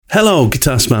Hello,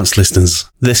 Guitar Smarts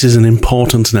listeners. This is an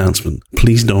important announcement.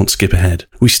 Please don't skip ahead.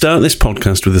 We start this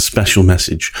podcast with a special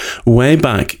message. Way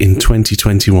back in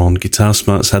 2021, Guitar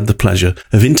Smarts had the pleasure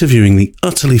of interviewing the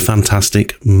utterly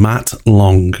fantastic Matt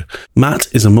Long. Matt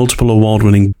is a multiple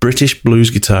award-winning British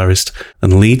blues guitarist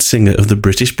and lead singer of the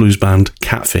British blues band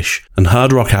Catfish and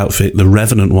hard rock outfit The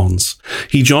Revenant Ones.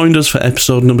 He joined us for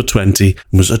episode number 20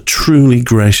 and was a truly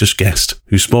gracious guest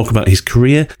who spoke about his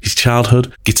career, his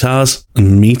childhood, guitars,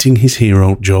 and meeting his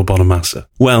hero, Joe Bonamassa.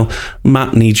 Well,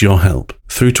 Matt needs your help.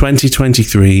 Through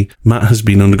 2023, Matt has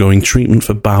been undergoing treatment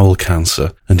for bowel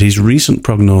cancer, and his recent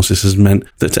prognosis has meant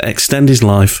that to extend his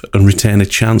life and retain a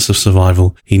chance of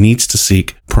survival, he needs to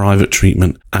seek private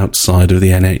treatment outside of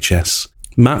the NHS.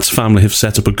 Matt's family have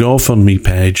set up a GoFundMe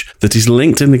page that is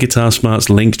linked in the Guitar Smarts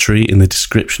link tree in the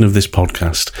description of this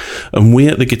podcast. And we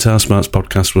at the Guitar Smarts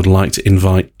podcast would like to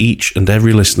invite each and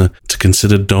every listener to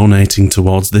consider donating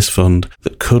towards this fund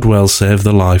that could well save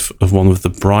the life of one of the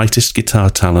brightest guitar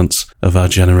talents of our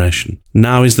generation.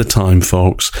 Now is the time,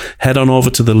 folks. Head on over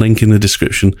to the link in the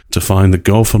description to find the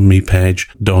GoFundMe page.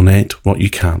 Donate what you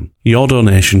can. Your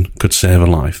donation could save a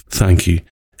life. Thank you.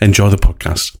 Enjoy the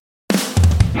podcast.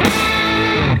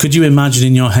 Could you imagine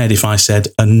in your head if I said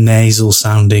a nasal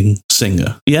sounding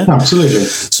singer? Yeah? Absolutely.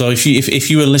 So if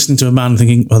you were listening to a band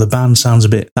thinking, well, the band sounds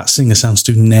that singer sounds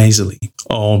too nasally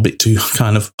or a bit too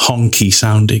kind of honky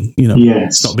sounding, Yes.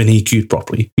 It's not been EQ'd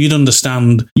properly, you'd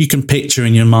understand, you can picture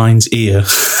in your mind's ear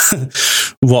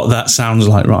what that sounds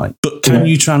like, right? But can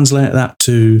you translate that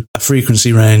to a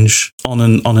frequency range on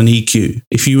an EQ?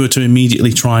 If you were to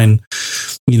immediately try and,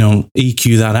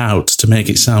 EQ that out to make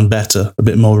it sound better, a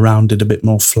bit more rounded, a bit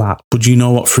more flat, would you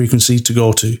know what frequency to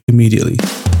go to immediately?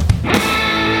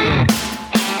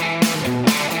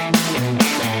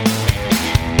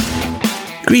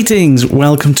 Greetings,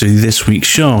 welcome to this week's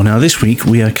show. Now, this week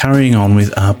we are carrying on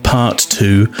with our part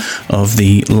 2 of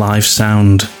the live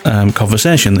sound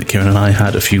conversation that Kieran and I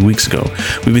had a few weeks ago.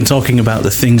 We've been talking about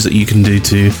the things that you can do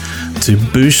to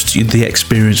boost the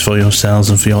experience for yourselves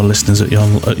and for your listeners at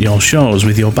your shows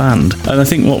with your band. And I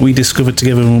think what we discovered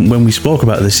together when we spoke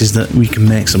about this is that we can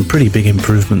make some pretty big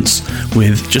improvements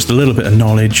with just a little bit of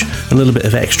knowledge, a little bit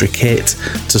of extra kit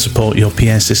to support your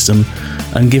PA system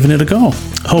and giving it a go.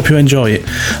 Hope you enjoy it.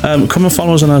 Come and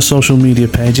follow us on our social media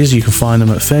pages. You can find them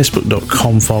at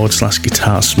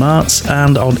facebook.com/Guitar Smarts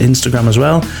and on Instagram as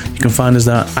well. You can find us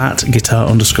there at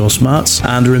guitar_smarts.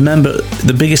 And remember,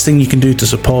 the biggest thing you can do to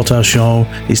support our show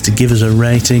is to give us a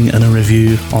rating and a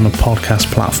review on a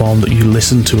podcast platform that you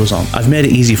listen to us on. I've made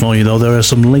it easy for you though. There are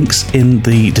some links in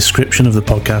the description of the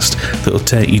podcast that will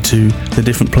take you to the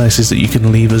different places that you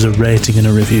can leave us a rating and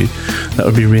a review. That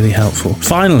would be really helpful.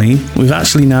 Finally, we've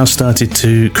actually now started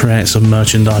to create some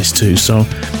merchandise too. So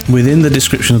within the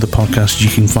description of the podcast, you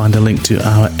can find a link to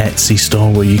our Etsy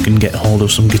store where you can get hold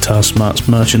of some Guitar Smarts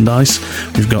merchandise.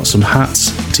 We've got some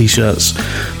hats, t-shirts,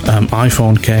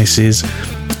 iPhone cases,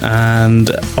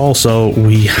 and also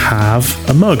we have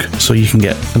a mug, so you can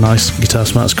get a nice Guitar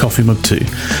Smarts coffee mug too.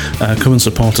 Come and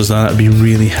support us there, that'd be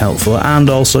really helpful. And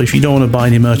also, if you don't want to buy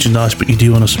any merchandise but you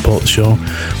do want to support the show,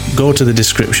 go to the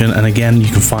description, and again you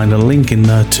can find a link in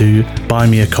there to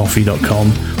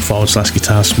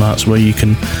buymeacoffee.com/Guitar Smarts, where you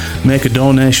can make a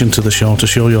donation to the show to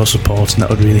show your support, and that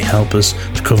would really help us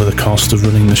to cover the cost of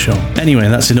running the show. Anyway,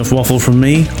 that's enough waffle from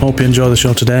me. Hope you enjoy the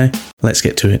show today. Let's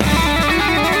get to it.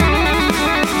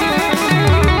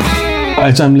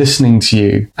 As I'm listening to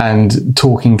you and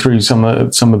talking through some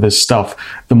of this stuff,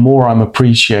 the more I'm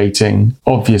appreciating,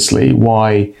 obviously,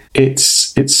 why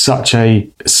it's such a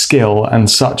skill and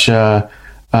such a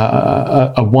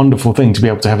wonderful thing to be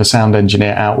able to have a sound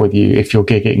engineer out with you if you're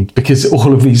gigging, because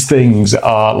all of these things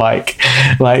are like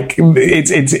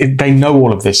they know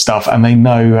all of this stuff and they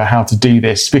know how to do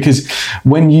this. Because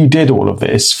when you did all of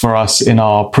this for us in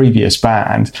our previous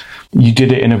band, you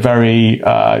did it in a very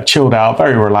chilled out,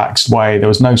 very relaxed way. There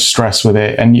was no stress with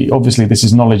it. And obviously this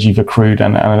is knowledge you've accrued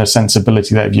and a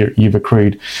sensibility that you've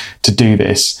accrued to do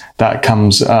this. That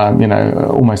comes,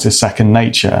 almost as second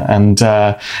nature. And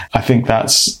I think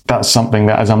that's something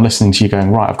that, as I'm listening to you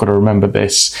going, right, I've got to remember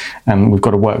this and we've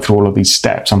got to work through all of these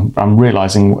steps. I'm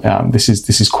realizing this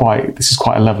is quite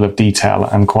a level of detail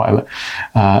and quite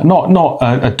not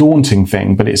a daunting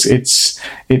thing, but it's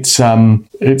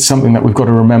it's something that we've got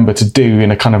to remember to do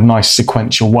in a kind of nice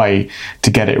sequential way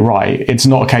to get it right. It's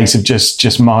not a case of just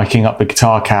miking up the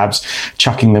guitar cabs,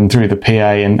 chucking them through the PA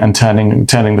and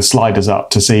turning the sliders up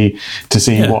to see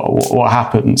what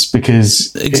happens,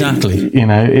 because exactly,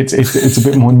 it's a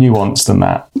bit more nuanced than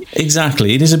that.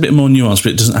 Exactly, it is a bit more nuanced,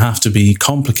 but it doesn't have to be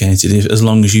complicated as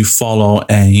long as you follow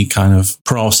a kind of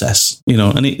process,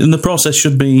 and the process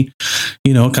should be,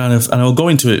 kind of, and I'll go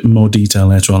into it in more detail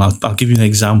later on. I'll give you an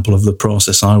example of the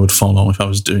process I would follow if I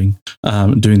was doing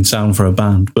sound for a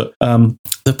band. But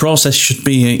the process should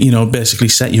be, basically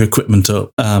set your equipment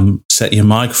up, set your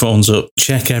microphones up,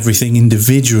 check everything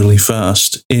individually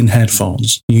first in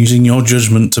headphones, using your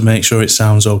judgment to make sure it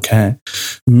sounds okay.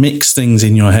 Mix things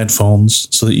in your headphones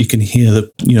so that you can hear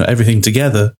everything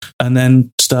together, and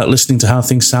then start listening to how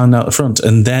things sound out the front.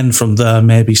 And then from there,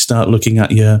 maybe start looking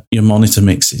at your monitor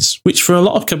mixes, which for a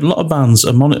lot of bands,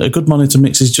 a good monitor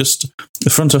mix is just the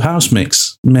front of house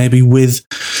mix, maybe with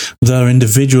their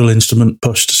individual instrument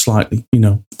pushed slightly.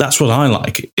 That's what I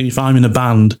like. If I'm in a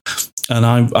band and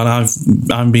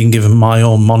I'm being given my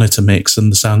own monitor mix,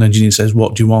 and the sound engineer says,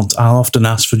 "What do you want?" I'll often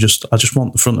ask for I just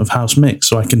want the front of house mix,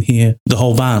 so I can hear the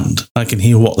whole band. I can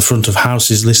hear what the front of house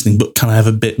is listening, but can I have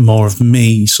a bit more of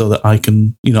me so that I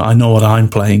can, I know what I'm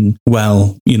playing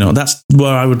well. That's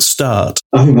where I would start.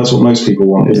 I think that's what most people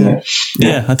want, isn't it?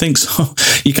 Yeah, I think so.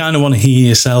 You kind of want to hear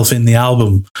yourself in the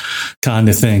album kind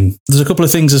of thing. There's a couple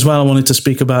of things as well I wanted to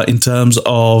speak about in terms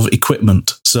of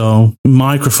equipment. So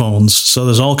microphones. So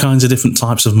there's all kinds of different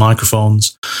types of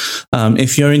microphones.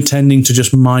 If you're intending to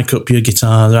just mic up your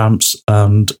guitar amps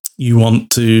and you want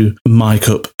to mic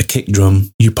up a kick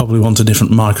drum, you probably want a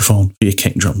different microphone for your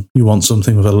kick drum. You want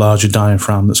something with a larger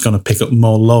diaphragm that's going to pick up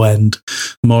more low end,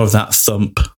 more of that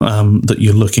thump that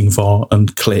you're looking for,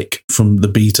 and click from the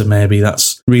beater maybe.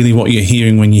 That's really what you're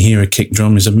hearing when you hear a kick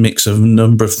drum, is a mix of a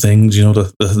number of things,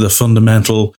 the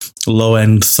fundamental low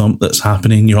end thump that's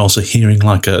happening. You're also hearing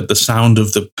like the sound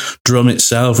of the drum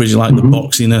itself, which is like the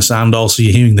boxiness, and also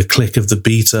you're hearing the click of the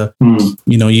beater.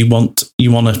 You want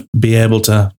to be able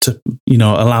to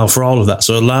allow for all of that.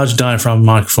 So a large diaphragm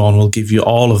microphone will give you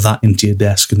all of that into your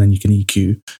desk, and then you can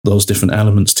EQ those different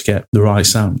elements to get the right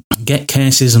sound. Get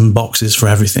cases and boxes for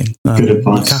everything.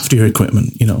 Look after your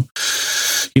equipment.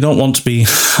 You don't want to be...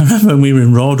 I remember when we were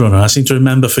in Roadrunner, I seem to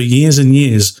remember for years and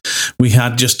years, we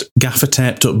had just gaffer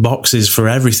taped up boxes for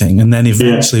everything. And then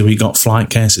eventually we got flight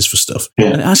cases for stuff.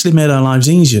 Yeah. And it actually made our lives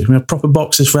easier. We had proper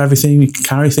boxes for everything. We could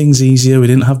carry things easier. We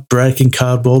didn't have breaking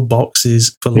cardboard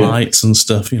boxes for lights and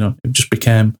stuff. It just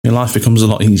became... Your life becomes a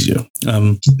lot easier.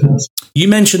 You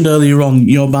mentioned earlier on,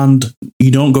 your band,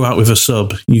 you don't go out with a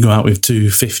sub. You go out with two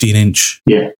 15-inch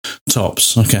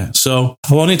tops. Okay. So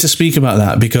I wanted to speak about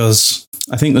that because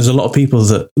I think there's a lot of people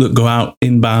that go out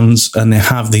in bands and they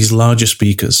have these larger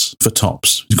speakers for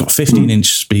tops. You've got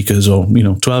 15-inch speakers or,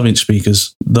 12-inch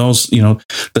speakers. Those,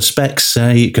 the specs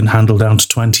say it can handle down to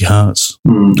 20 hertz.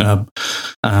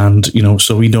 And,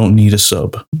 so we don't need a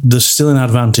sub. There's still an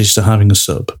advantage to having a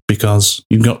sub because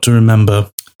you've got to remember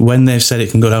when they've said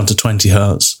it can go down to 20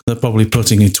 hertz, they're probably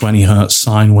putting a 20 hertz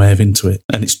sine wave into it,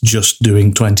 and it's just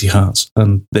doing 20 hertz,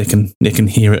 and they can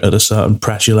hear it at a certain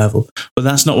pressure level. But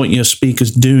that's not what your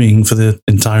speaker's doing for the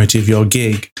entirety of your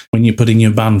gig. When you're putting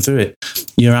your band through it,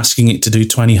 you're asking it to do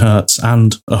 20 hertz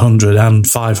and 100 and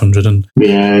 500 and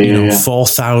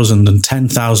 4,000 and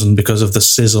 10,000 because of the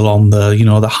sizzle on the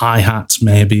the hi-hats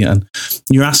maybe, and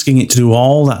you're asking it to do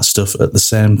all that stuff at the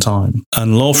same time.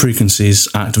 And low frequencies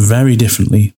act very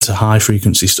differently to high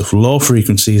frequency stuff. Low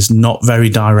frequency is not very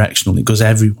directional. It goes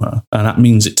everywhere. And that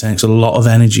means it takes a lot of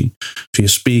energy for your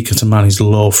speaker to manage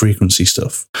low frequency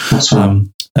stuff. That's right.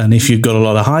 And if you've got a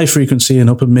lot of high frequency and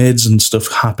upper mids and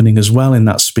stuff happening as well in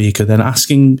that speaker, then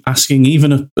asking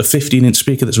even a 15-inch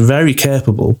speaker that's very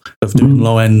capable of doing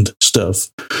low-end stuff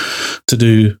to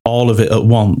do all of it at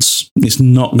once, it's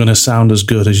not going to sound as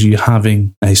good as you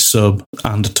having a sub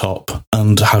and a top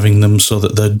and having them so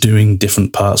that they're doing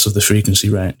different parts of the frequency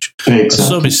range. Exactly. A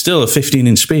sub is still a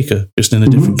 15-inch speaker, just in a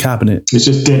different cabinet. It's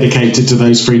just dedicated to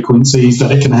those frequencies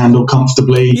that it can handle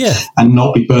comfortably and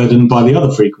not be burdened by the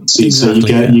other frequencies.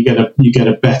 Exactly. So you get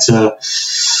a better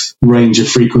range of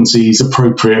frequencies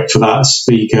appropriate for that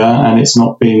speaker, and it's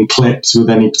not being clipped with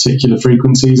any particular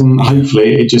frequencies, and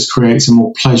hopefully it just creates a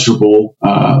more pleasurable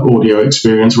audio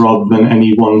experience rather than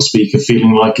any one speaker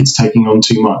feeling like it's taking on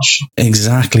too much.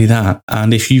 Exactly that.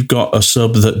 And if you've got a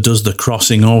sub that does the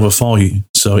crossing over for you,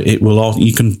 so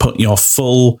you can put your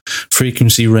full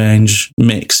frequency range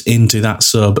mix into that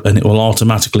sub and it will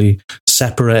automatically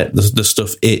separate the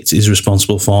stuff it is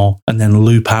responsible for and then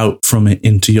loop out from it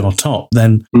into your top,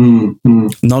 then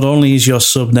not only is your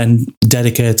sub then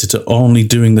dedicated to only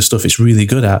doing the stuff it's really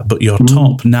good at, but your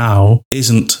top now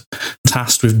isn't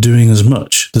tasked with doing as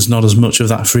much. There's not as much of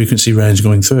that frequency range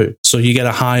going through. So you get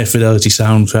a higher fidelity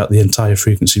sound throughout the entire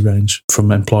frequency range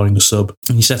from employing the sub.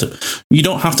 And you set up, you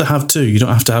don't have to have two. You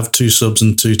don't have to have two subs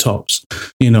and two tops.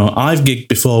 I've gigged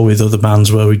before with other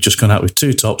bands where we've just gone out with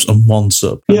two tops and one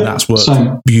sub. And that's worked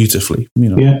beautifully.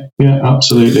 Yeah,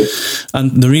 absolutely.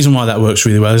 And the reason why that works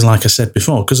really well is, like I said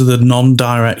before, because of the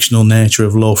non-directional nature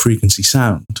of low frequency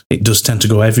sound, it does tend to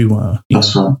go everywhere.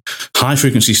 That's right. High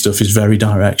frequency stuff is very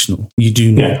directional. You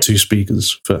do need two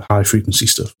speakers for high frequency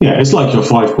stuff. Yeah, it's like your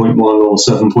 5.1 or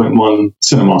 7.1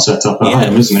 cinema setup at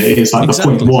home, isn't it? It's like the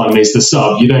 0.1 is the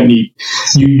sub. You don't need,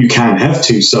 you can have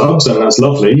two subs, and that's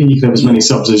lovely. You can have as many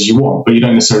subs as you want, but you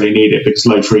don't necessarily need it because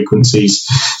low frequencies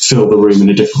fill the room in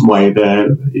a different way.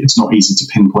 It's not easy to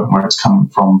pinpoint where it's coming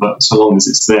from, but so long as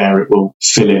it's there, it will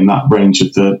fill in that range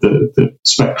of the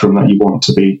spectrum that you want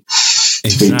to be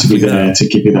there to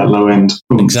give you that low end.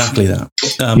 Exactly that.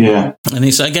 And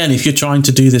it's, again, if you're trying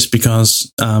to do this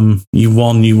because you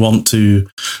want to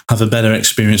have a better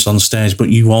experience on stage, but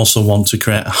you also want to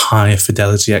create a higher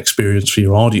fidelity experience for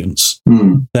your audience,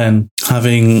 then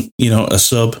having a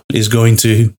sub is going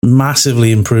to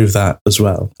massively improve that as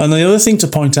well. And the other thing to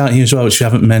point out here as well, which we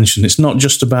haven't mentioned, it's not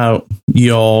just about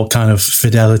your kind of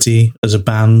fidelity as a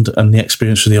band and the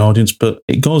experience for the audience, but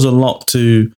it goes a lot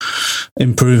to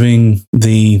improving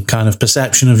the kind of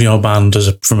perception of your band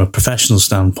from a professional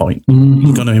standpoint.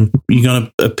 You're going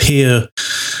to appear,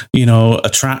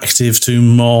 attractive to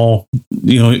more,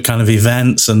 kind of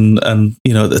events and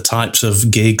the types of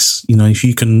gigs. If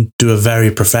you can do a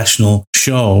very professional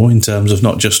show in terms of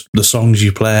not just the songs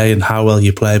you play and how well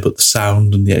you play, but the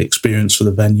sound and the experience for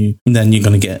the venue, and then you're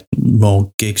going to get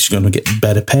more gigs. You're going to get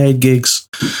better paid gigs.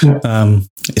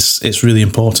 It's really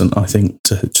important, I think,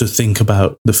 to think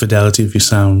about the fidelity of your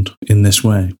sound in this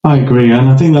way. I agree, and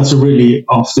I think that's a really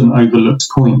often overlooked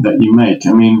point that you make.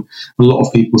 I mean, a lot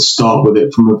of people start with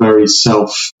it from a very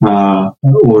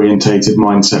self-orientated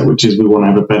mindset, which is we want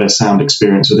to have a better sound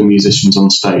experience with the musicians on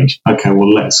stage. Okay, well,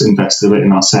 let's invest a bit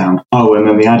in our sound. Oh, and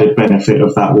then the added benefit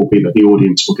of that will be that the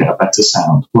audience will get a better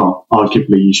sound. Well,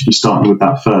 arguably, you should be starting with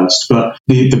that first. But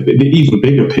the even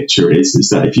bigger picture is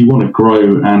that if you want to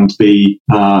grow and be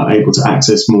able to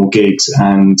access more gigs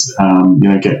and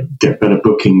get better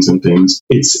bookings and things,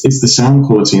 it's the sound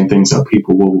quality and things that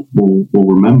people will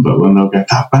remember when they'll go,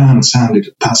 that band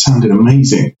sounded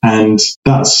amazing. And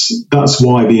that's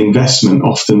why the investment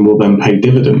often will then pay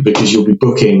dividend, because you'll be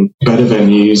booking better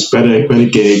venues, better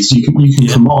gigs. You can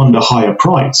command a higher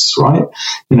price, right?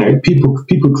 People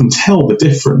can tell the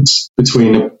difference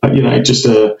between just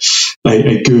a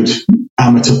good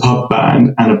amateur pub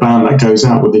band and a band that goes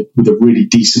out with a really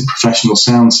decent professional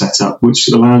sound setup, which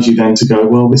allows you then to go,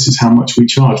 well, this is how much we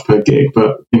charge per gig.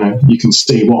 But you can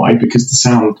see why, because the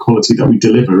sound quality that we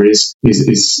deliver is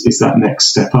that next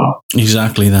step up.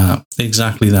 Exactly that,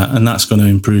 and that's going to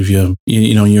improve your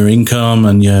income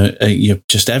and your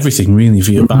just everything really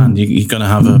for your band. You're going to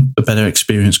have a better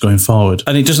experience going forward,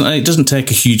 and it doesn't take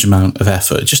a huge amount of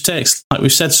effort. It just takes, like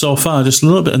we've said so far, just a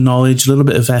little bit of knowledge, a little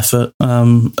bit of effort,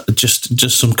 just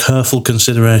some careful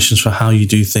considerations for how you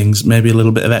do things, maybe a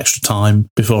little bit of extra time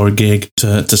before a gig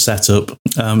to set up.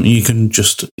 You can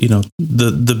just,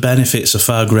 the benefits are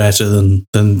far greater than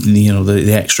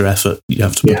the extra effort you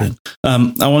have to put in.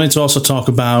 I wanted to also talk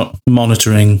about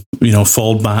monitoring,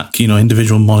 fold back,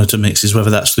 individual monitor mixes, whether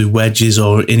that's through wedges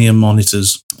or in-ear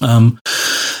monitors. And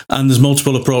there's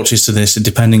multiple approaches to this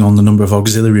depending on the number of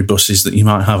auxiliary buses that you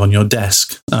might have on your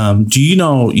desk. Do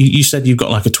you said you've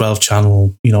got like a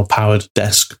 12-channel, powered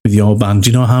desk with your band. Do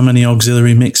you know how many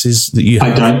auxiliary mixes that you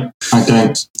have? I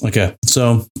don't. Okay,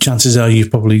 so chances are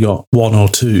you've probably got one or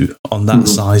two on that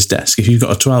size desk. If you've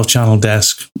got a 12-channel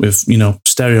desk with,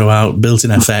 stereo out,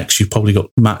 built-in FX, you've probably got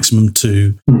maximum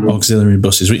two auxiliary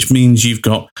buses, which means you've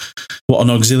got, what an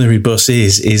auxiliary bus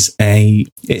is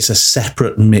it's a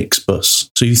separate mix bus.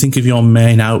 So you think of your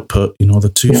main output,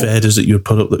 the two faders that you would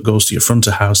put up that goes to your front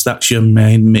of house, that's your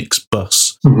main mix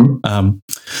bus.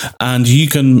 And you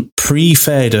can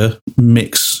pre-fader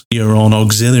mix your own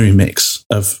auxiliary mix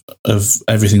of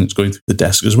everything that's going through the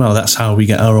desk as well. That's how we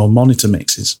get our own monitor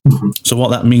mixes. So what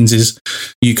that means is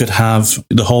you could have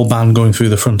the whole band going through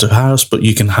the front of house, but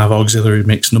you can have auxiliary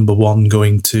mix number 1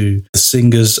 going to the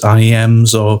singers,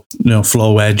 IEMs, or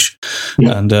flow edge.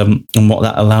 And what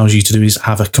that allows you to do is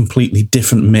have a completely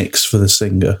different mix for the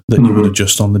singer that you would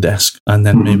adjust on the desk. And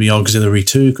then maybe auxiliary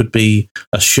 2 could be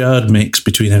a shared mix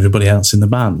between everybody else in the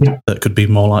band. That could be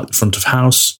more like the front of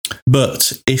house.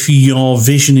 But if your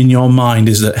vision in your mind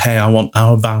is that, hey, I want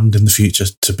our band in the future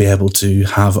to be able to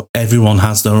have everyone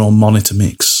has their own monitor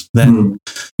mix, then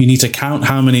you need to count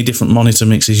how many different monitor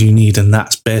mixes you need, and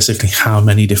that's basically how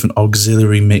many different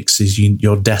auxiliary mixes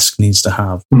your desk needs to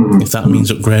have. If that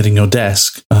means upgrading your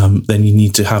desk, then you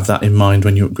need to have that in mind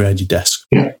when you upgrade your desk.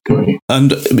 Yeah, got you.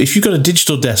 And if you've got a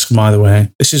digital desk, by the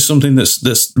way, this is something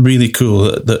that's really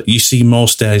cool that you see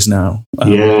most days now. I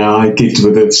gigged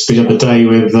with it the other day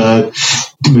with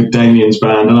Damien's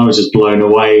band, and I was just blown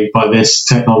away by this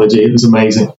technology. It was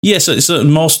amazing. Yeah, so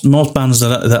most bands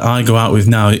that I go out with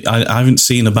now, I haven't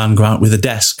seen a band go out with a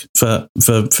desk for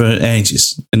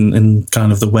ages in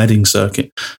kind of the wedding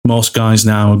circuit. Most guys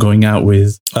now are going out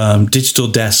with digital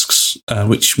desks,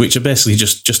 which are basically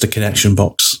just a connection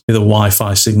box with a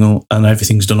Wi-Fi signal, and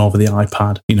everything's done over the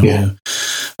iPad.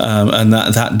 And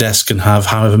that desk can have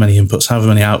however many inputs, however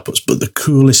many outputs. But the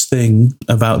coolest thing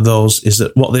about those is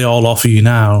that what they all offer you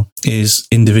now is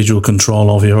individual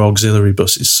control over your auxiliary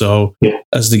buses. So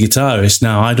as the guitarist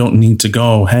now, I don't need to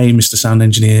go, hey, Mr. Sound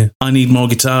Engineer, I need more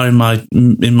guitar in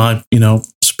my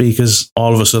speakers.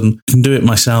 All of a sudden, I can do it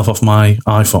myself off my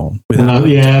iPhone.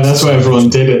 That's what everyone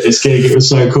did at this gig. It was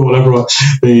so cool. Everyone,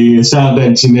 the sound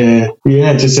engineer,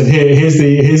 just said, here's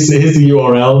the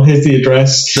URL, here's the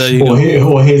address,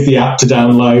 or here's the app to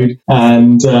download,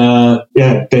 and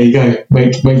there you go.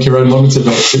 Make your own monitor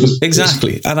mix. It was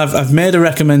exactly. And I've made a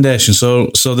recommendation. So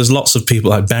there's lots of people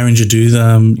like Behringer do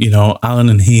them. Alan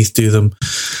and Heath do them,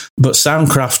 but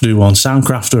Soundcraft do one.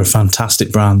 Soundcraft are a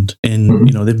fantastic brand.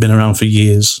 They've been around for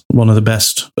years. One of the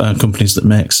best companies that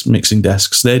makes mixing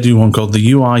desks. They do one called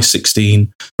the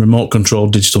UI16 remote control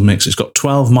digital mix. It's got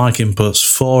 12 mic inputs,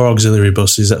 4 auxiliary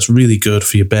buses. That's really good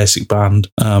for your basic band.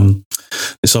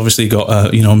 It's obviously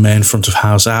got main front of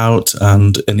house out,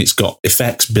 and it's got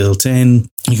effects built in.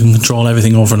 You can control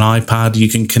everything over an iPad. You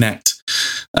can connect.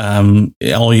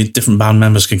 All your different band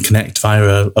members can connect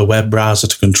via a web browser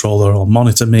to control their own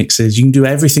monitor mixes. You can do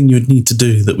everything you would need to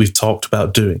do that we've talked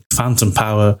about doing. Phantom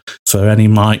power for any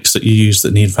mics that you use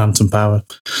that need phantom power.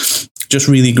 Just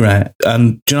really great.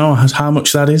 And do you know how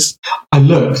much that is? I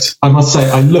must say,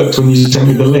 I looked when you sent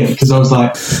me the link, because I was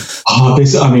like, I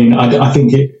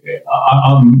think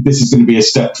this is going to be a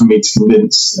step for me to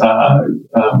convince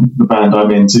the band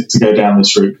I'm in to go down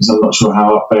this route, because I'm not sure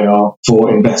how up they are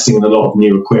for investing in a lot of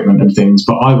new equipment and things.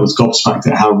 But I was gobsmacked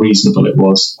at how reasonable it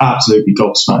was. Absolutely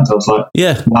gobsmacked. I was like,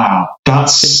 wow,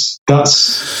 that's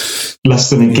less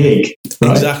than a gig.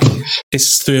 Right? Exactly.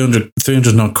 It's 300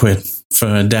 odd quid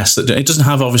for a desk that it doesn't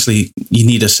have. Obviously, you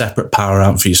need a separate power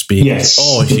amp for your speakers. Yes,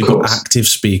 or if you've got active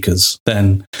speakers,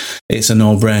 then it's a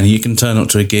no-brainer. You can turn up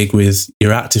to a gig with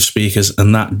your active speakers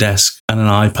and that desk and an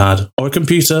iPad or a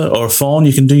computer or a phone.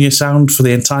 You can do your sound for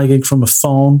the entire gig from a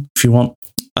phone if you want.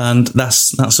 And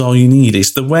that's all you need.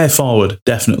 It's the way forward,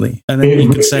 definitely. And then you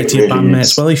can say to your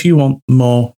bandmates, well, if you want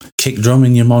more kick drum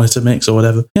in your monitor mix or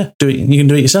whatever, do it. You can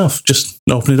do it yourself. Just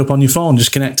open it up on your phone.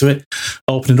 Just connect to it.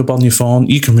 Open it up on your phone.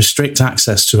 You can restrict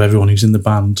access to everyone who's in the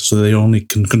band, so they only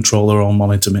can control their own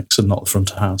monitor mix and not the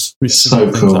front of house.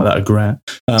 So things cool. like that are great.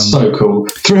 So cool.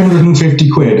 350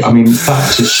 quid. I mean,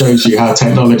 that just shows you how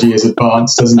technology is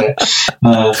advanced, doesn't it?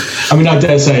 I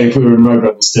dare say if we were in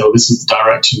Roadrunner still, this is the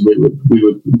direction we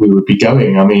would be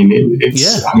going. I mean,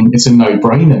 it's a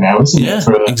no-brainer now, isn't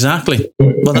it? Exactly.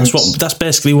 Well, that's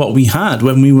basically what we had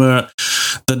when we were.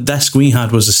 The desk we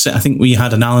had was I think we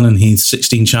had an Allen and Heath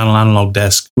 16-channel analog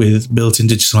desk with built-in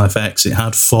digital FX. It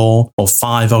had 4 or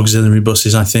 5 auxiliary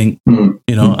buses, I think. And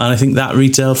I think that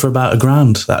retailed for about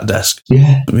 $1,000. That desk.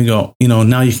 Yeah. We got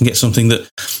now you can get something that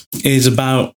is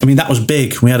about. I mean, that was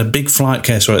big. We had a big flight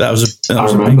case, right? That was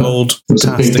a big old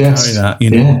task to carry that.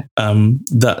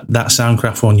 That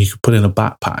Soundcraft one you could put in a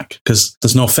backpack because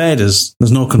there's no faders,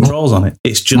 there's no controls on it.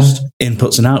 It's just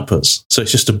inputs and outputs. So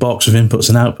it's just a box of inputs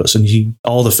and outputs, and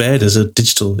all the faders are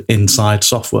digital inside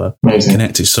software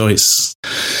connected. So it's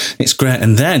great.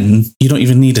 And then you don't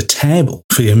even need a table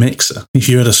for your mixer. If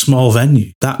you're at a small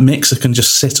venue, that mixer can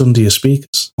just sit under your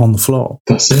speakers on the floor.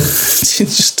 That's it. It's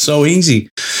just so easy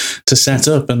to set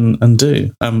up and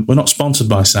do. We're not sponsored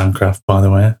by Soundcraft, by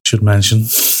the way, I should mention.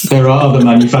 there are other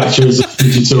manufacturers of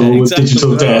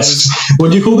digital desks.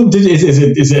 What do you call them?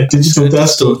 Is it a digital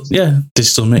desk? Or? Yeah,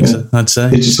 digital mixer, I'd say.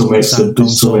 Digital mixer.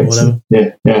 Whatever.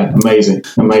 Yeah, amazing.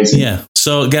 Yeah,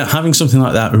 so again, having something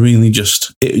like that really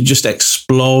just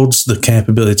explodes the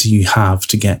capability you have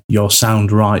to get your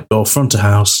sound right, both front of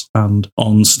house and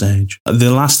on stage.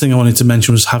 The last thing I wanted to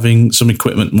mention was having some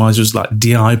equipment-wise was like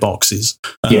DI boxes.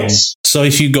 Yes. So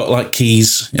if you've got like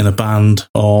keys in a band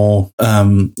or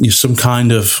some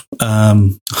kind of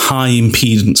high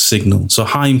impedance signal. So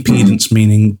high impedance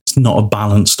meaning it's not a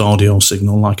balanced audio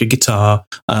signal like a guitar.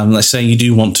 Let's say you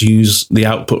do want to use the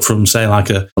output from, say, like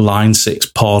a Line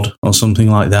 6 pod or something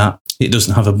like that. It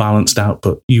doesn't have a balanced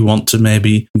output. You want to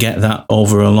maybe get that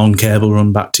over a long cable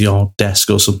run back to your desk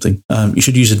or something. You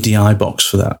should use a DI box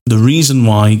for that. The reason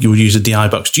why you would use a DI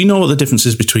box, do you know what the difference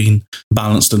is between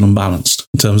balanced and unbalanced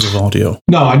in terms of audio?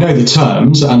 No, I know the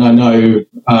terms, and I know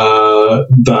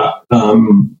that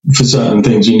for certain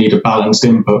things you need a balanced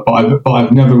input, but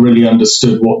I've never really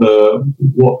understood why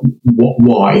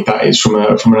that is from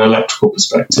an electrical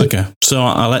perspective. Okay, so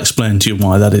I'll explain to you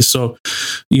why that is. So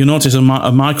you notice a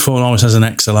microphone always has an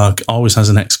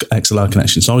XLR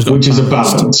connection. So always got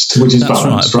balanced,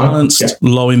 right? Balanced,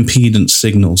 low impedance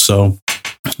signal. So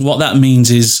what that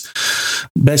means is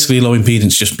basically low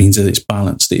impedance just means that it's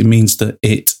balanced. It means that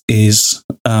it is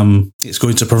it's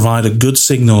going to provide a good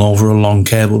signal over a long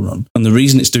cable run. And the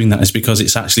reason it's doing that is because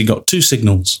it's actually got two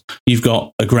signals. You've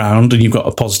got a ground and you've got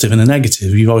a positive and a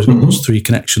negative. You've always got those three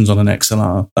connections on an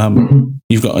XLR.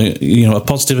 You've got a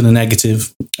positive and a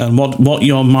negative. And what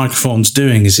your microphone's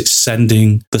doing is it's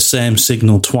sending the same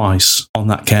signal twice on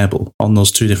that cable, on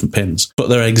those two different pins, but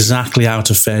they're exactly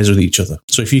out of phase with each other.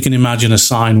 So if you can imagine a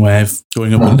sine wave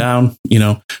going up and down,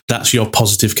 that's your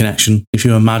positive connection. If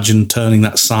you imagine turning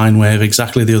that sine wave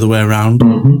exactly the other way around,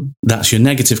 that's your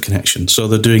negative connection. So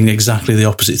they're doing exactly the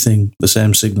opposite thing, the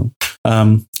same signal.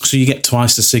 So you get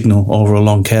twice the signal over a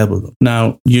long cable run.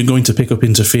 Now you're going to pick up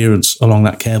interference along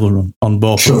that cable run on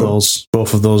both of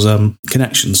those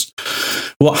connections.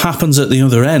 What happens at the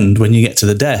other end when you get to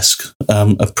the desk, a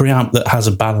preamp that has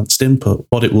a balanced input,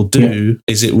 what it will do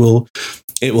is it will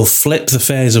flip the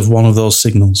phase of one of those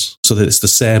signals so that it's the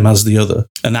same as the other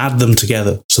and add them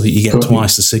together so that you get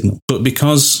twice the signal. But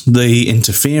because the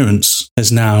interference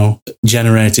is now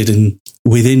generated in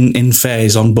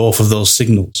phase on both of those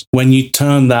signals, when you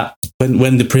turn that,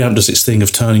 when the preamp does its thing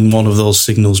of turning one of those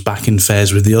signals back in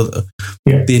phase with the other,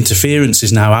 the interference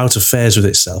is now out of phase with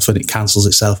itself and it cancels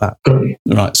itself out.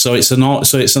 Right. So it's an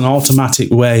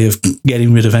automatic way of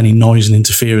getting rid of any noise and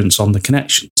interference on the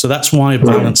connection. So that's why a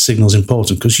balanced signal is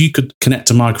important, because you could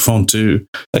connect a microphone to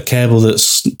a cable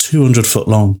that's 200 foot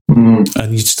long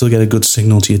and you'd still get a good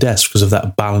signal to your desk because of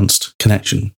that balanced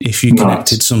connection. If you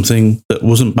connected something that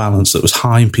wasn't balanced, that was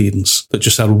high impedance, that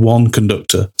just had one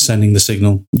conductor sending the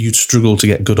signal, you'd struggle to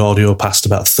get good audio past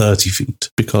about 30 feet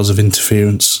because of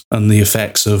interference and the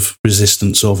effects of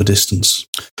resistance over distance.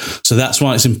 So that's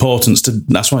why it's important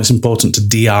to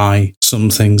DI some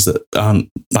things that aren't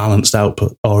balanced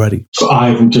output already. You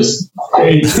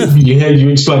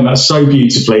explained that so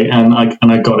beautifully, and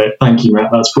I got it. Thank you,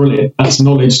 Matt. That's brilliant. That's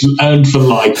knowledge earned for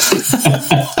life.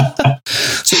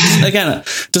 So again,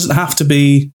 it doesn't have to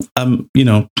be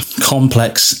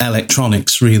complex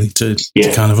electronics really to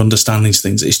kind of understand these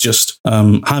things. It's just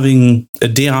having a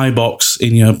DI box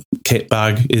in your kit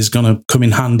bag is going to come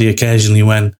in handy occasionally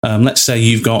when, let's say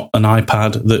you've got an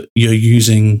iPad that you're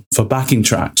using for backing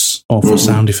tracks or for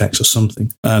sound effects or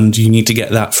something, and you need to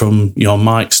get that from your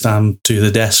mic stand to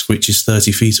the desk, which is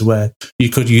 30 feet away. You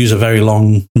could use a very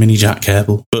long mini jack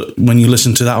cable, but when you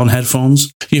listen to that on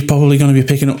headphones, you're probably going to be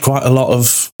picking up quite a lot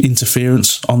of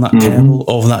interference on that cable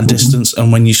over that distance.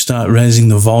 And when you start raising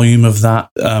the volume of that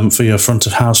for your front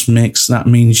of house mix, that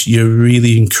means you're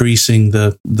really increasing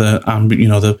the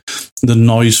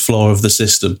noise floor of the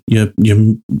system.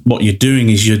 What you're doing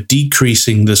is you're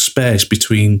decreasing the space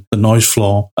between the noise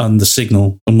floor and the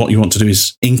signal. And what you want to do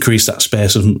is increase that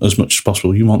space as much as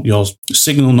possible. You want your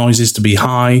signal noises to be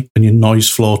high and your noise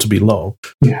floor to be low.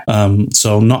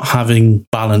 So not having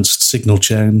balanced signal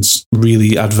chains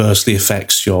really adversely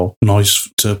affects your noise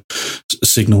to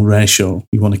signal ratio.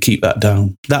 You want to keep that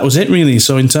down. That was it really.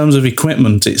 So in terms of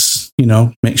equipment, it's,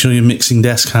 make sure your mixing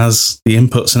desk has the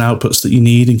inputs and outputs that you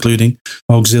need, including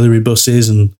auxiliary buses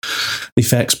and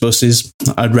effects buses.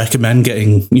 I'd recommend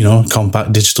getting, a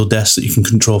compact digital desk that you can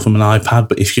control from an iPad.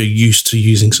 But if you're used to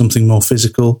using something more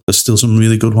physical, there's still some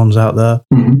really good ones out there.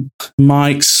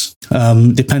 Mics,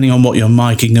 depending on what you're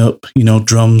miking up,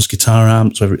 drums, guitar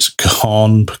amps, whether it's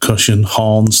horn, percussion,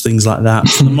 horns, things like that.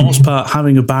 For the most part,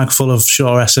 having a bag full of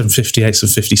Shure SM58s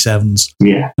and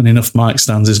 57s and enough mic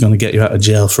stands is going to get you out of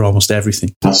jail for almost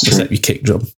everything. That's true. Except your kick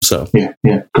drum. So yeah,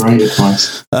 great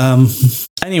advice.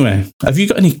 Anyway, have you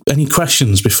got any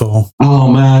questions before?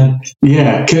 Oh man,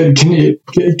 yeah. Can you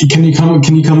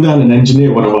come down and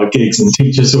engineer one of our gigs and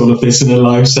teach us all of this in a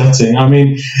live setting? I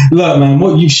mean, look, man,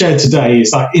 what you've shared today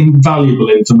is like invaluable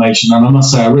information, and I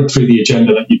must say, I read through the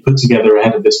agenda that you put together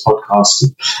ahead of this podcast,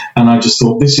 and I just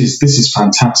thought this is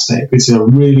fantastic. This is a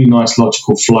really nice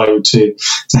logical flow to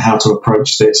how to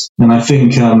approach this, and I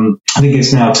think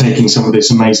it's now taking some of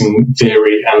this amazing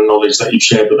theory and knowledge that you've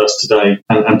shared with us today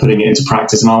and putting it into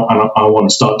practice. And I want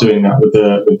to start doing that with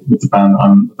the band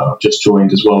that I've just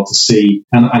joined as well, to see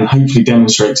and hopefully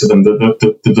demonstrate to them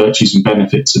the virtues and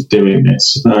benefits of doing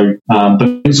this. So,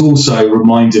 but it's also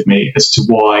reminded me as to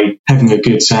why having a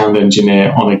good sound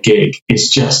engineer on a gig is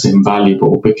just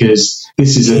invaluable, because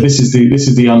this is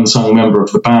the unsung member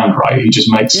of the band, right? Who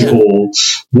just makes it all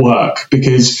work.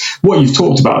 Because what you've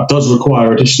talked about does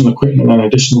require additional equipment and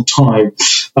additional time,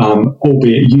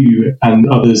 albeit you and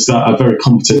others that are very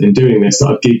competent in doing this, that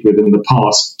I've gigged with in the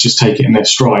past, just take it in their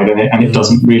stride, and it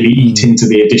doesn't really eat into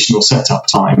the additional setup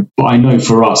time. But I know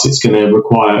for us, it's going to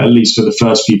require, at least for the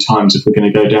first few times, if we're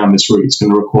going to go down this route, it's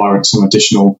going to require some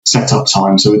additional setup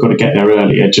time. So we've got to get there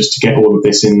earlier just to get all of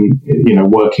this in,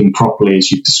 working properly as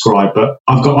you've described. But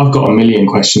I've got a million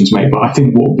questions, mate. But I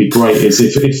think what would be great is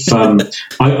if we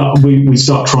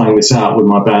start trying this out with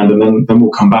my band, and then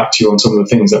we'll come back to you on some of the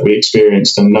things that we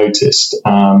experienced and noticed.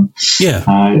 And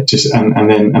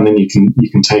then you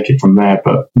can take it from there.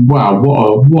 But wow,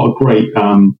 what a great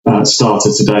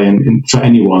starter today, and for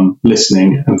anyone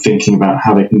listening and thinking about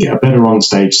how they can get a better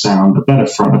onstage sound, a better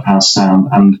front of house sound,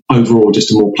 and overall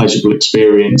just a more pleasurable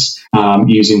experience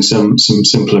using some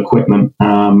simple equipment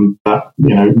that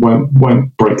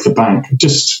won't break the bank.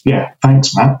 Just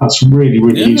thanks, Matt. That's really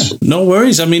useful. No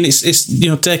worries. I mean, it's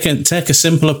take a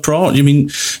simple approach. I mean,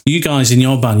 you guys in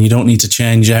your band, you don't need to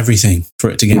change everything for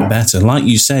it to get better. Like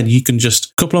you said, you can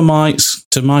just couple of mics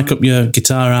to mic up your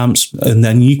guitar amps, and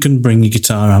then you can bring your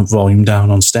guitar amp volume down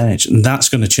on stage, and that's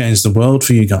going to change the world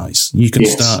for you guys. You can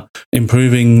start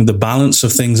improving the balance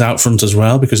of things out front as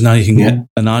well, because now you can get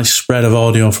a nice spread of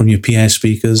audio from your PA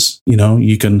speakers.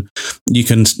 You can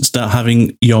start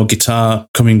having your guitar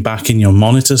coming back in your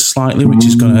monitors slightly, which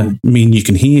is going to mean you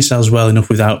can hear yourselves well enough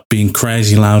without being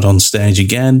crazy loud on stage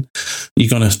again. You're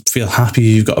going to feel happy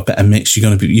you've got a better mix. You're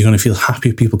going to feel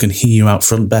happy people can hear you out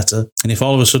front better. And if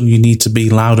all of a sudden you need to be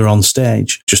louder on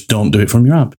stage, just don't do it from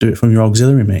your amp. Do it from your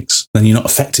auxiliary mix. Then you're not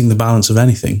affecting the balance of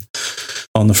anything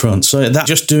on the front. So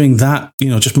just doing that,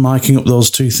 just miking up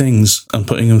those two things and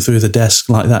putting them through the desk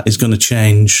like that is going to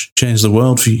change the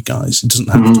world for you guys. It doesn't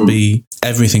have to be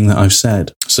everything that I've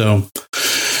said. So,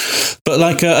 but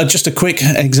like just a quick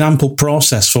example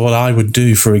process for what I would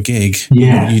do for a gig.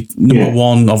 Number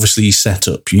one, obviously you set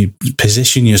up, you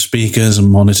position your speakers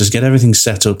and monitors, get everything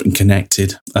set up and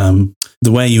connected.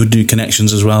 The way you would do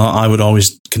connections as well, I would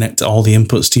always connect all the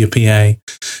inputs to your PA,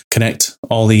 connect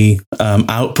all the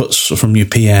outputs from your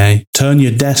PA, turn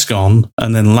your desk on,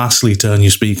 and then lastly turn your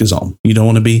speakers on. You don't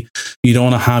want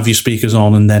to have your speakers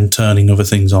on and then turning other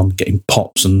things on, getting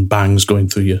pops and bangs going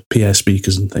through your PA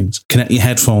speakers and things. Connect your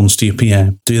headphones to your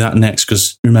PA. Do that next,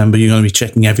 because remember, you're going to be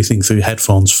checking everything through your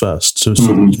headphones first, so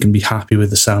you can be happy with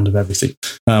the sound of everything.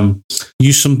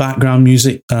 Use some background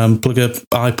music, plug a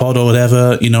iPod or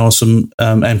whatever, some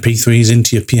MP3s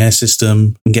into your PA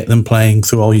system and get them playing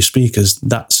through all your speakers.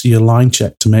 That's your line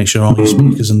check to make sure all your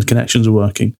speakers and the connections are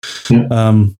working.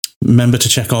 Remember to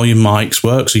check all your mics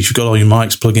work. So if you've got all your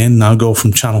mics plugged in, now go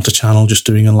from channel to channel, just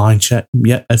doing a line check.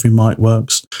 Yeah, every mic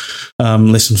works.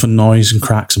 Listen for noise and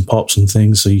cracks and pops and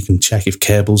things so you can check if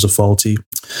cables are faulty.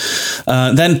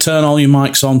 Then turn all your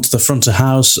mics on to the front of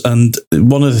house. And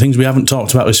one of the things we haven't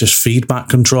talked about is just feedback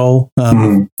control.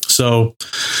 So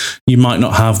you might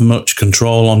not have much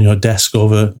control on your desk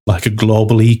over like a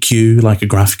global EQ, like a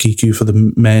graphic EQ for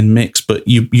the main mix, but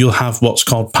you'll have what's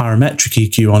called parametric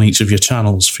EQ on each of your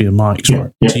channels for your mics.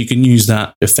 So you can use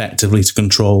that effectively to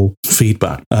control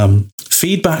feedback.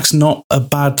 Feedback's not a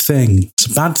bad thing. It's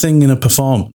a bad thing in a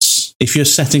performance. if you're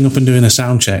setting up and doing a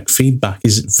sound check, feedback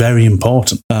is very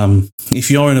important.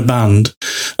 If you're in a band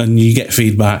and you get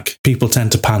feedback, people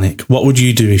tend to panic. What would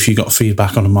you do if you got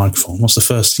feedback on a microphone? What's the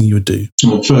first thing you would do?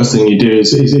 Well, the first thing you do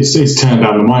is turn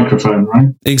down the microphone, right?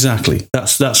 Exactly.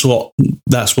 That's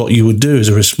what you would do as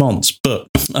a response. But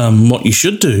what you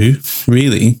should do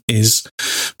really is,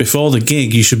 before the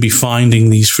gig, you should be finding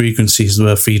these frequencies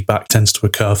where feedback tends to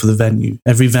occur for the venue.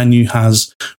 Every venue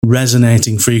has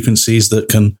resonating frequencies that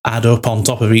can add up on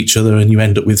top of each other, and you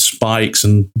end up with spikes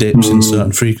and dips in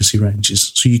certain frequency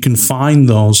ranges. So you can find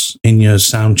those in your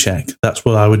sound check. That's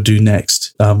what I would do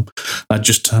next. I'd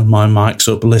just turn my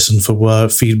mics up, listen for where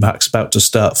feedback's about to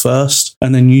start first,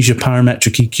 and then use your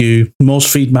parametric EQ.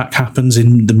 Most feedback happens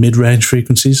in the mid-range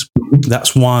frequencies.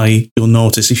 That's why you'll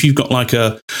notice if you've got like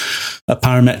a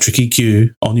parametric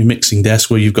EQ on your mixing desk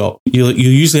where you'll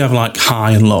usually have like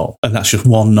high and low, and that's just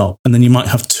one knob. And then you might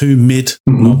have two mid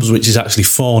knobs, which is actually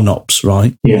four knobs,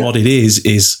 right? Yeah. What it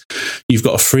is you've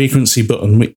got a frequency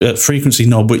button, a frequency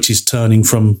knob, which is turning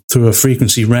through a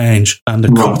frequency range, and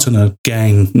a cut and a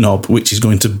gain knob, which is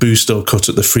going to boost or cut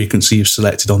at the frequency you've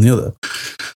selected on the other.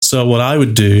 So what I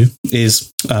would do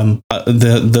is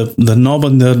the knob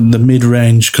and the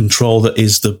mid-range control that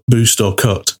is the boost or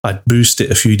cut, I'd boost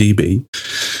it a few dB.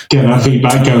 Get that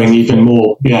feedback going even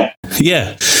more, yeah.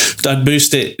 Yeah, I'd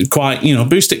boost it quite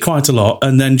a lot,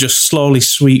 and then just slowly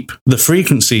sweep the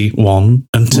frequency one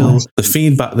until the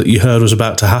feedback that you heard was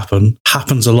about to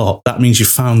happens a lot. That means you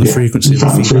found the frequency.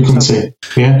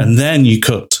 Yeah. And then you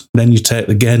cut. Then you take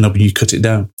the gain knob and you cut it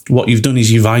down. What you've done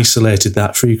is you've isolated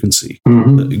that frequency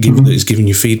that is giving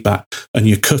you feedback, and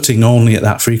you're cutting only at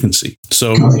that frequency.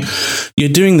 So you're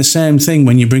doing the same thing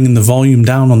when you're bringing the volume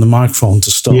down on the microphone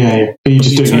to stop. Yeah, but you're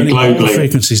just doing it globally. All the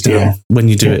frequencies down when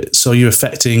you do it. So you're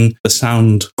affecting the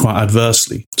sound quite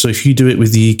adversely. So if you do it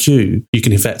with the EQ, you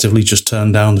can effectively just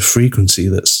turn down the frequency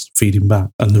that's feeding back,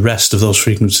 and the rest of those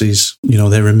frequencies,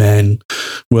 they remain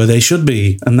where they should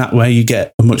be, and that way you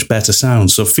get a much better sound.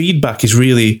 So feedback is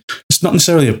really, it's not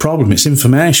necessarily a problem, it's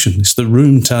information. It's the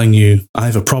room telling you, I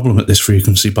have a problem at this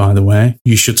frequency, by the way.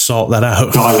 You should sort that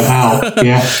out. Dial it out,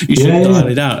 yeah. You should dial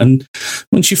it out. And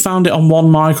once you found it on one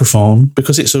microphone,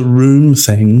 because it's a room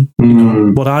thing,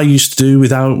 what I used to do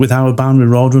with our band with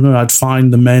Roadrunner, I'd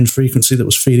find the main frequency that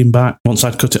was feeding back. Once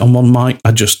I'd cut it on one mic,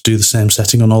 I'd just do the same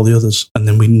setting on all the others. And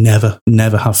then we never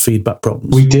have feedback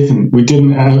problems. We didn't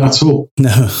at all.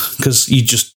 No, because you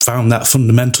just found that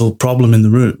fundamental problem in the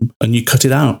room and you cut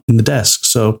it out in the desk.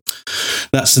 So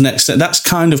that's the next step. That's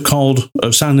kind of called,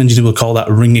 a sound engineer will call that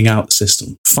ringing out the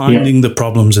system. Finding the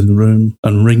problems in the room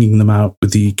and ringing them out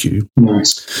with the EQ.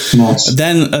 Nice.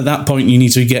 Then at that point, you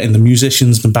need to be getting the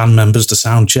musicians and band members to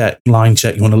sound check, line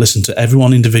check. You want to listen to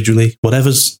everyone individually.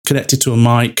 Whatever's connected to a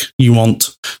mic, you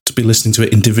want to be listening to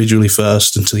it individually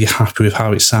first until you're happy with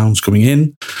how it sounds coming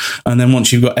in. And then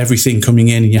once you've got everything coming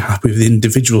in and you're happy with the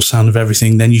individual sound of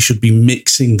everything, then you should be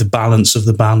mixing the balance of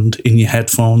the band in your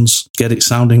headphones, get it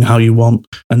sounding how you want,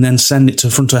 and then send it to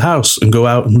front of house and go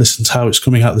out and listen to how it's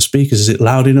coming out the speakers. Is it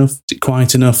loud enough? Is it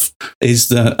quiet enough?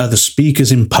 Are the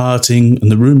speakers imparting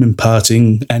and the room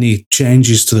imparting any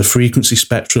changes to the frequency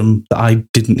spectrum that I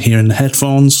didn't hear in the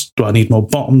headphones? Do I need more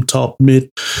bottom, top,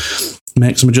 mid?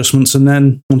 Make some adjustments, and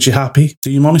then once you're happy, do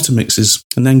your monitor mixes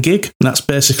and then gig. And that's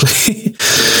basically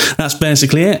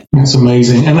it. That's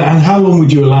amazing. And how long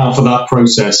would you allow for that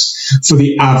process for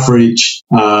the average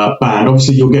band?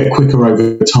 Obviously, you'll get quicker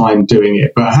over time doing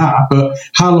it, but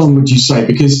how long would you say?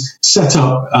 Because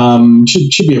setup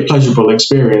should be a pleasurable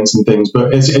experience and things,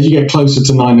 but as you get closer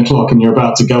to 9 o'clock and you're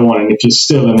about to go on, and if you're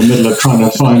still in the middle of trying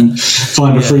to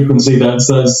find a frequency that's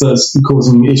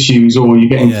causing issues, or you're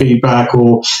getting feedback,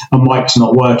 or a mic's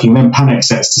not working, then panic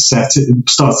starts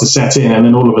to set in, and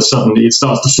then all of a sudden it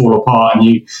starts to fall apart, and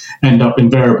you end up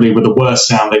invariably with a worse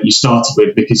sound that you started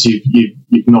with because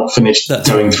you've not finished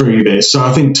going through this. So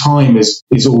I think time is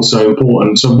also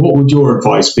important. So what would your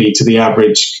advice be to the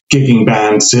average gigging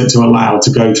band to allow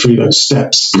to go through those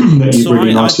steps that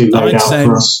you've nicely laid out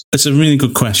for us? It's a really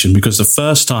good question, because the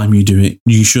first time you do it,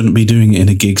 you shouldn't be doing it in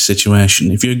a gig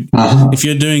situation. If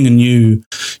you're doing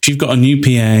if you've got a new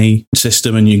PA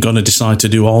system and you're going to decide to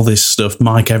do all this stuff,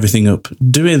 mic everything up,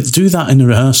 do that in a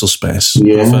rehearsal space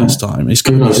the first time. It's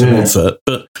going to be some effort,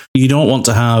 but you don't want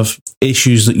to have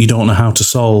issues that you don't know how to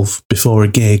solve before a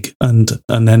gig and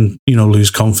then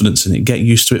lose confidence in it. Get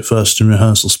used to it first in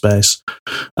rehearsal space.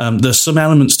 There's some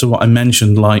elements to what I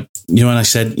mentioned, like when I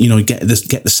said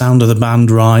get the sound of the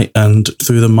band right and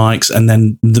through the mics, and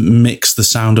then mix the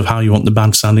sound of how you want the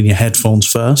band to sound in your headphones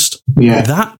first.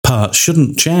 That part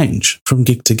shouldn't change from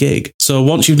gig to gig. So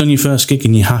once you've done your first gig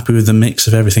and you're happy with the mix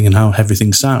of everything and how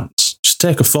everything sounds, just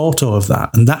take a photo of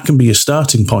that, and that can be your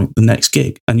starting point the next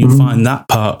gig. And you'll find that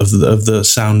part of the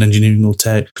sound engineering will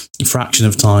take a fraction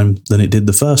of time than it did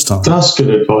the first time. That's good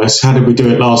advice. How did we do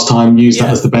it last time? Use that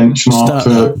as the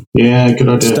benchmark. Good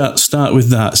idea. Start with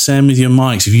that. Same with your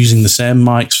mics. If you're using the same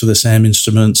mics for the same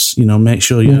instruments, make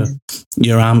sure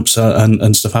your amps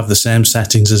and stuff have the same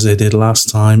settings as they did last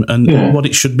time. And what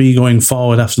it should be going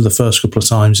forward after the first couple of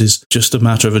times is just a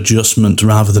matter of adjustment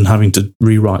rather than having to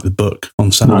rewrite the book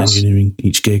on sound engineering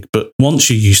each gig. But once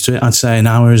you're used to it, I'd say an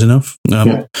hour is enough.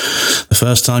 The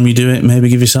first time you do it, maybe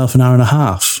give yourself an hour and a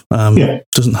half.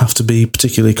 Doesn't have to be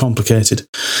particularly complicated.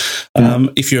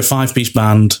 If you're a 5-piece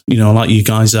band, like you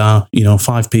guys are,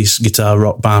 5-piece guitar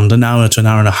rock band, an hour to an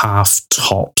hour and a half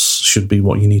tops should be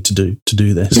what you need to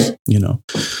do this.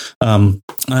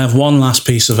 I have one last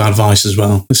piece of advice as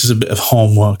well. This is a bit of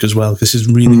homework as well. This is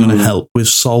really going to help with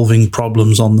solving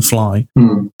problems on the fly.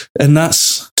 And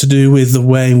that's to do with the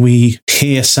way we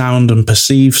hear sound and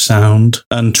perceive sound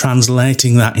and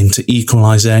translating that into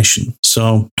equalization.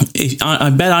 So I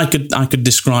bet I could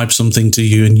describe something to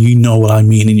you and you know what I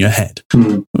mean in your head.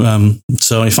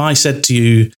 So if I said to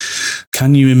you,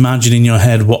 can you imagine in your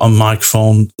head what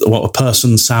a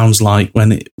person sounds like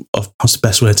what's the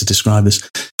best way to describe this?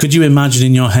 Could you imagine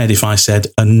in your head if I said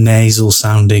a nasal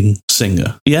sounding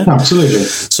singer? Yeah, absolutely.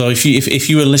 So if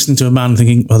you were listening to a band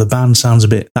thinking, well, the band sounds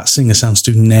that singer sounds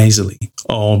too nasally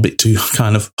or a bit too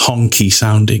kind of honky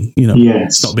sounding,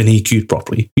 it's not been EQ'd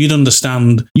properly, you'd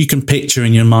understand, you can picture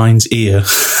in your mind's ear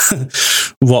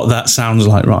what that sounds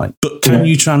like, right? But can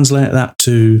you translate that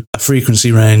to a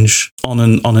frequency range on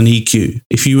an EQ?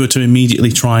 If you were to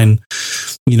immediately try and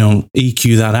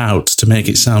EQ that out to make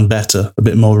it sound better, a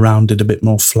bit more rounded, a bit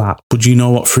more flat, would you know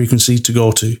what frequency to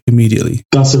go to immediately?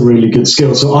 That's a really good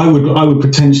skill. So I would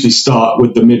potentially start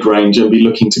with the mid-range and be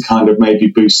looking to kind of maybe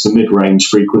boost the mid-range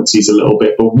frequencies a little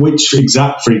bit, but which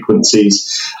exact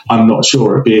frequencies, I'm not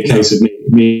sure. It'd be a case of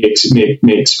me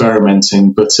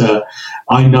experimenting, but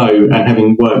I know, and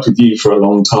having worked with you for a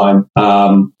long time,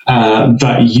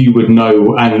 that you would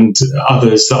know, and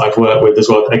others that I've worked with as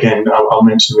well. Again, I'll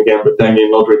mention them again, but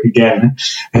Damien Lodrick again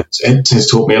has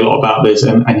taught me a lot about this,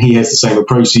 and he has the same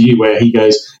approach to you, where he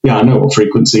goes, "Yeah, I know what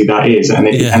frequency that is," and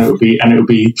it would be,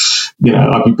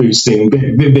 I'd be boosting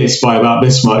this by about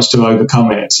this much to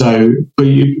overcome it. So, but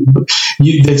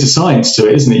there's a science to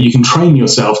it, isn't it? You can train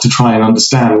yourself to try and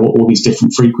understand what all these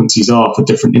different frequencies are for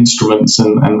different instruments,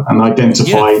 and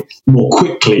identify more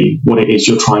quickly what it is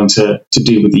you're trying to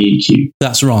do with the EQ.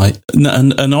 That's right.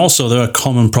 And also there are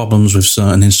common problems with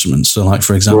certain instruments. So like,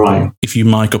 for example, if you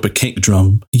mic up a kick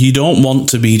drum, you don't want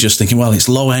to be just thinking, well, it's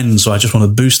low end, so I just want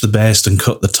to boost the bass and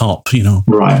cut the top,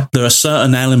 Right. There are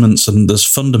certain elements and there's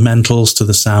fundamentals to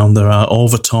the sound. There are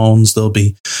overtones. There'll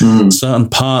be certain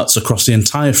parts across the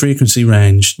entire frequency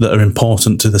range that are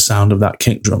important to the sound of that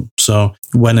kick drum. So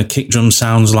when a kick drum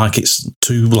sounds like it's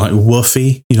too like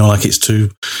woofy, like it's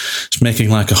making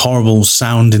like a horrible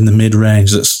sound in the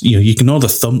mid-range, that's, you can know the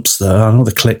thumps there, I know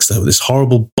the clicks there, but this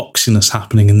horrible boxiness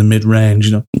happening in the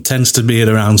mid-range, it tends to be at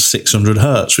around 600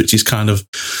 hertz, which is kind of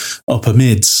upper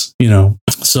mids,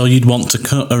 so you'd want to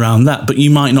cut around that, but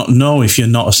you might not know if you're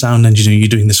not a sound engineer, you're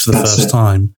doing this for the first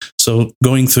time. So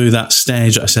going through that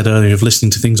stage I said earlier of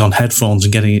listening to things on headphones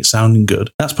and getting it sounding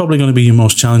good, that's probably going to be your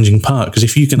most challenging part, because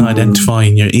if you can identify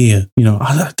in your ear,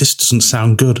 this doesn't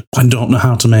sound good, I don't know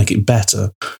how to make it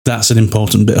better, that's an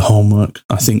important bit of homework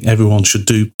I think everyone should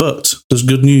do. But there's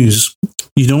good news.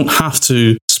 You don't have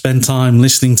to spend time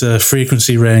listening to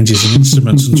frequency ranges and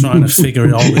instruments and trying to figure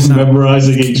it all this out.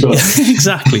 Memorizing each one.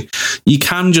 Exactly. You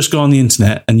can just go on the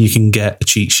internet and you can get a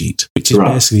cheat sheet, which is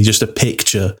basically just a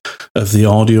picture of the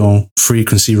audio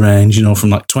frequency range, from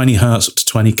like 20 hertz up to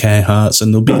 20k hertz.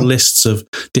 And there'll be lists of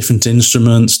different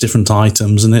instruments, different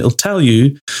items, and it'll tell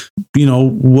you,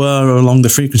 where along the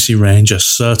frequency range are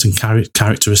certain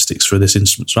characteristics for this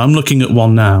instrument. So I'm looking at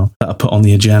one now that I put on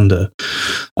the agenda.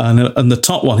 And the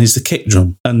top one is the kick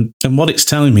drum. And what it's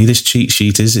telling me, this cheat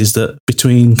sheet, is that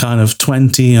between kind of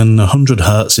 20 and 100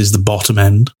 hertz is the bottom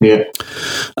end. Yeah.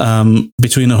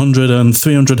 Between 100 and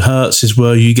 300 hertz is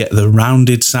where you get the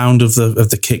rounded sound of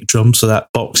the kick drum, so that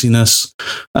boxiness.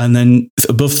 And then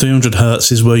above 300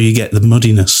 hertz is where you get the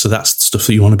muddiness, so that's stuff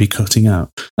that you want to be cutting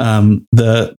out.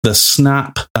 The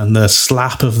snap and the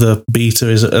slap of the beta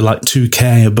is at like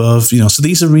 2K above, so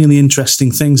these are really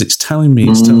interesting things. It's telling me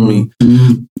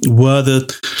where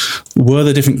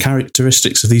the different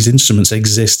characteristics of these instruments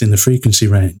exist in the frequency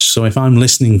range. So if I'm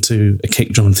listening to a kick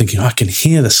drum and thinking, I can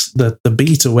hear the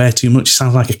beta way too much, it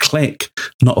sounds like a click,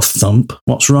 not a thump,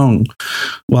 what's wrong?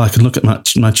 Well, I can look at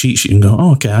my cheat sheet and go,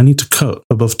 oh, okay, I need to cut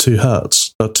above 2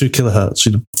 hertz or 2 kilohertz.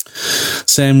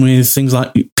 Same with things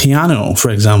like piano, for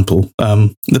example.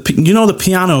 The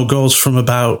piano goes from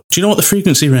about, do you know what the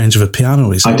frequency range of a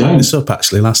piano is? I don't. This up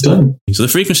actually last time. So the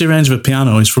frequency range of a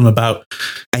piano is from about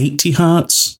 80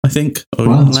 hertz, I think, or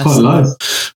wow, that's quite low.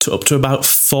 To up to about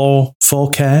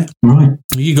 4K. Right.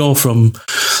 You go from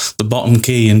the bottom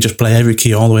key and just play every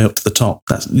key all the way up to the top.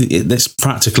 That's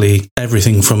practically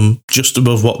everything from just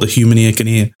above what the human ear can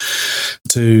hear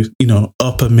to,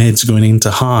 upper mids going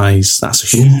into highs. That's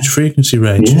a huge frequency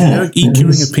range. Yeah, if you're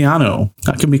EQing a piano,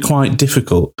 that can be quite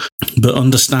difficult. But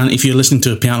understand, if you're listening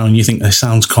to a piano and you think it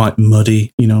sounds quite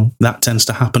muddy, that tends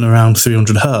to happen around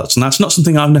 300 hertz. And that's not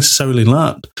something I've necessarily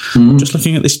learned. Just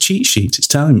looking at this cheat sheet, it's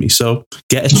telling me. So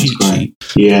get a cheat sheet.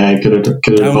 Yeah, good advice.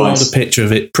 Download a picture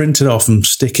of it, print it off and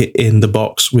stick it in the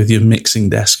box with your mixing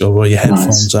desk or where your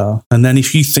headphones are. And then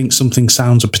if you think something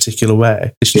sounds a particular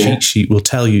way, this cheat sheet will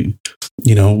tell you,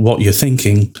 what you're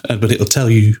thinking, but it'll tell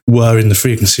you where in the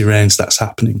frequency range that's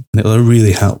happening. And it'll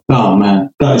really help. Oh, man,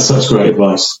 that is such great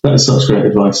advice. And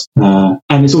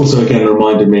it's also, again,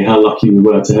 reminded me how lucky we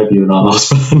were to have you in our last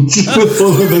band with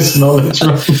all of this knowledge.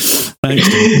 Right? Thanks.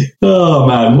 Oh,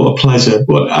 man, what a pleasure.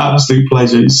 What an absolute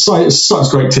pleasure.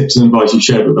 Such great tips and advice you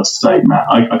shared with us today, Matt.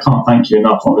 I can't thank you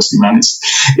enough, honestly, man.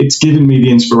 It's given me the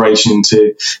inspiration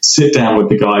to sit down with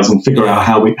the guys and figure out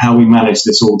how we manage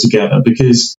this all together,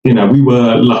 because, we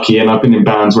were lucky, and I've been in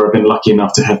bands where I've been lucky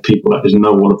enough to have people that just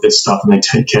know all of this stuff and they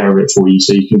take care of it for you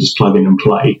so you can just plug in and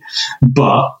play.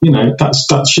 But,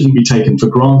 that shouldn't be taken for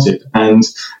granted. And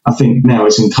I think now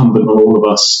it's incumbent on all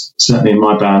of us, certainly in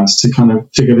my bands, to kind of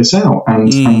figure this out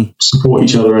and support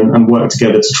each other and work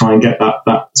together to try and get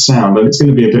that sound. And it's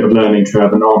going to be a bit of a learning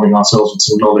curve and arming ourselves with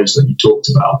some knowledge that you talked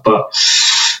about, but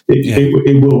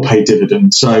it will pay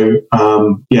dividends. So,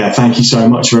 thank you so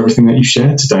much for everything that you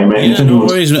shared today, mate. Yeah, no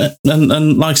worries.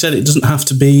 And like I said, it doesn't have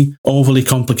to be overly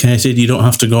complicated. You don't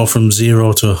have to go from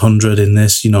 0 to 100 in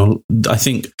this. I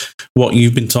think what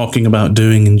you've been talking about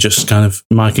doing and just kind of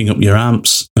miking up your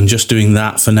amps and just doing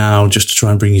that for now, just to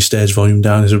try and bring your stage volume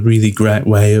down, is a really great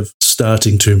way of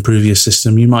starting to improve your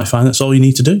system. You might find that's all you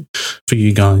need to do for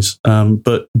you guys.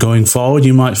 But going forward,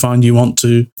 you might find you want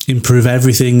to improve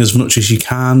everything as much as you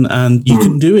can, and you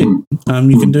can do it.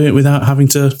 You can do it without having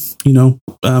to,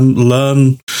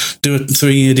 learn, do a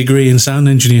 3-year degree in sound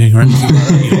engineering or anything like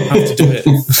that. You don't have to do it.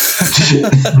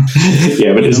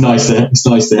 Yeah, but it's nice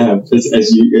to have,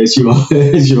 as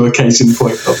you are case in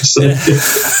point, obviously.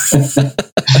 Yeah.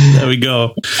 There we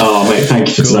go. Oh, mate, thank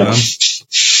you for today.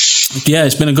 Yeah,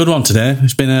 it's been a good one today.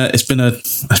 It's been a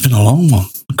long one,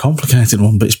 a complicated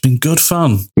one, but it's been good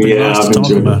fun. Nice to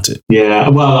talk about it. Yeah,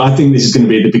 well, I think this is going to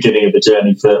be the beginning of the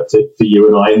journey for you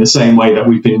and I, in the same way that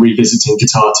we've been revisiting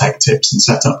guitar tech tips and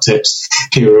setup tips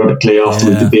periodically after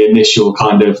we did the initial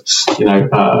kind of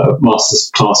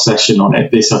masterclass session on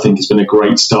it. This, I think, has been a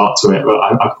great start to it. But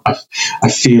I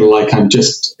feel like I'm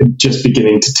just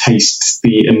beginning to taste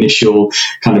the initial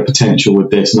kind of potential with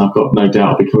this, and I've got no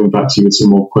doubt I'll be coming back to you with some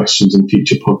more questions in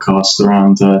future podcasts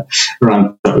around that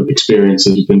experience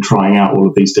as we've been trying out all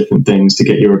of these different things to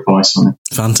get your advice on it.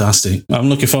 Fantastic. I'm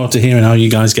looking forward to hearing how you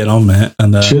guys get on, mate.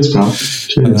 And cheers, pal.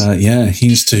 Cheers.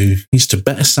 He's to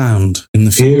better sound in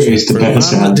the future. Here is the better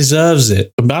sound. That deserves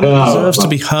it. A band deserves to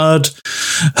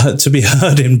be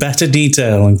heard in better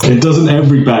detail. And it doesn't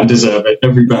every band deserve it.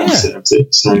 Every band deserves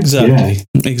it. So, exactly.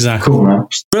 Cool, man.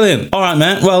 Brilliant. All right,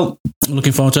 mate. Well,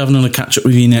 looking forward to having another catch up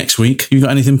with you next week. You got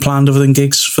anything planned other than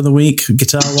gigs for the week,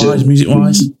 guitar wise, music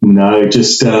wise? No,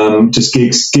 just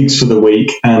gigs for the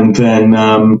week, and then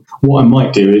what I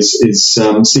might do is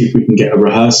see if we can get a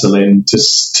rehearsal in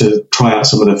to try out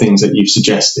some of the things that you've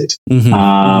suggested. Mm-hmm.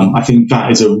 I think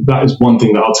that is one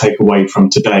thing that I'll take away from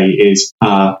today is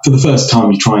for the first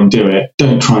time you try and do it,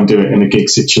 don't try and do it in a gig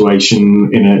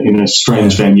situation in a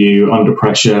strange venue under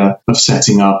pressure of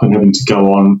setting up and having to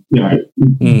go on.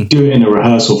 Do it in a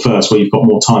rehearsal first where you've got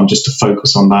more time just to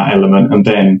focus on that element, and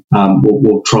then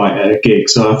we'll try it at a gig.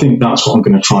 So I think that's what I'm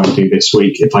going to try and do this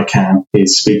week, if I can,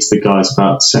 is speak to the guys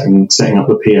about setting up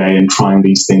the PA and trying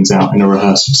these things out in a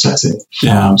rehearsal setting.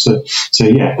 Yeah. So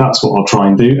yeah, that's what I'll try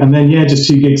and do. And then, just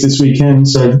 2 gigs this weekend.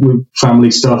 So with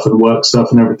family stuff and work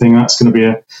stuff and everything, that's going to be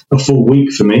a full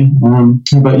week for me.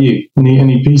 How about you?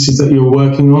 Any pieces that you're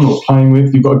working on or playing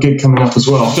with? You've got a gig coming up as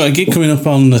well. I've got a gig coming up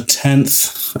on the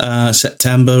 10th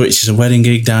September, which is a wedding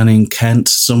gig down in Kent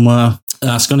somewhere.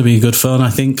 That's going to be good fun,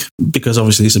 I think, because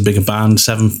obviously it's a bigger band,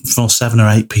 7 or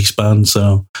 8 piece band.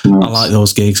 So nice. I like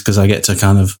those gigs because I get to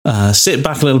kind of sit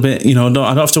back a little bit. I don't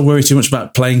have to worry too much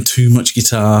about playing too much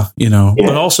guitar,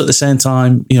 but also at the same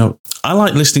time, I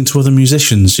like listening to other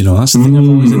musicians. That's the thing I've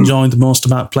always enjoyed the most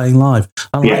about playing live.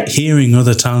 I like hearing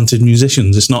other talented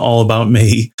musicians. It's not all about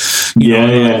me.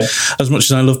 As much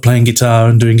as I love playing guitar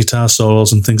and doing guitar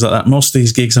solos and things like that, most of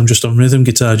these gigs I'm just on rhythm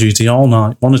guitar duty all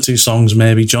night. 1 or 2 songs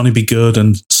maybe. Johnny Be Good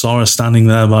and Sora Standing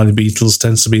There by the Beatles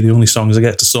tends to be the only songs I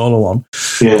get to solo on.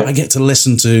 But I get to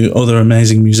listen to other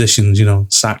amazing musicians,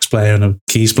 sax player and a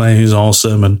keys player who's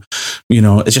awesome, and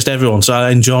it's just everyone. So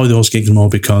I enjoy those gigs more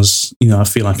because I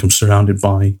feel like I'm surrounded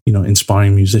by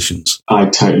inspiring musicians. I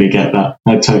totally get that.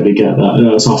 That's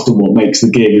often what makes the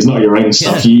gig. It's not your own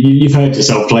stuff. You've heard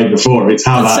yourself play before. It's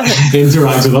how that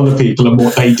interacts with other people and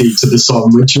what they do to the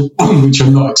song, which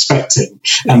I'm not expecting,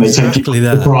 and they take it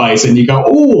the prize, and you go,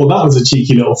 "Oh, that was a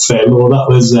cheeky little fill," or that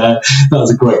was a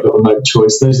great little note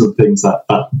choice. Those are the things that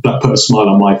put a smile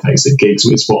on my face at gigs.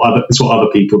 It's what other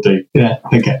people do. Yeah,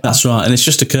 okay. That's right, and it's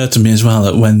just occurred to me as well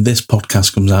that when this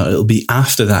podcast comes out, it'll be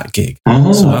after that gig.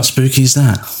 So how spooky is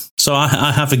that? So I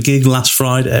have a gig last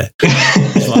Friday.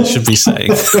 That's what I should be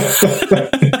saying.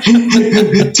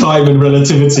 Time and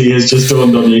relativity has just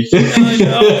dawned on you.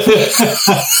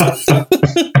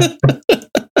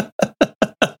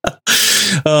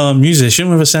 Musician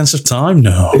with a sense of time?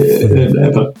 No.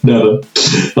 Never.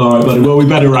 All right, buddy. Well, we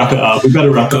better wrap it up.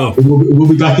 We'll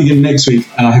be back again next week,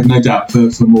 and I have no doubt for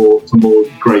more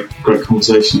great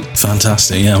conversation.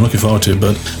 Fantastic. Yeah, I'm looking forward to it.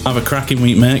 But have a cracking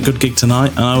week, mate. Good gig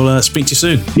tonight, and I'll speak to you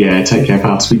soon. Yeah, take care,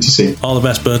 pal. Speak to you soon. All the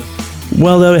best, bud.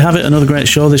 Well, there we have it. Another great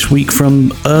show this week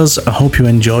from us. I hope you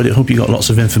enjoyed it. Hope you got lots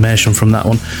of information from that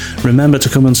one. Remember to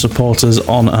come and support us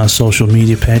on our social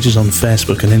media pages on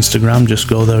Facebook and Instagram. Just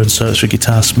go there and search for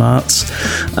Guitar Smarts.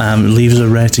 Leave us a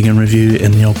rating and review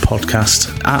in your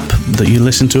podcast app that you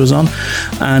listen to us on.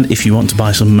 And if you want to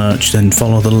buy some merch, then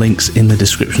follow the links in the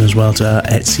description as well to our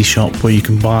Etsy shop where you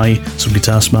can buy some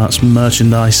Guitar Smarts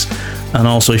merchandise. And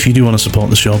also, if you do want to support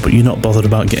the show but you're not bothered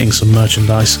about getting some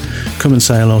merchandise, come and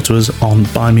say hello to us on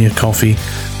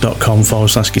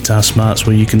buymeacoffee.com/Guitar Smarts,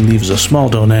 where you can leave us a small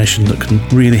donation that can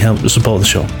really help to support the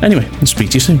show. Anyway, I'll speak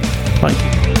to you soon. Bye.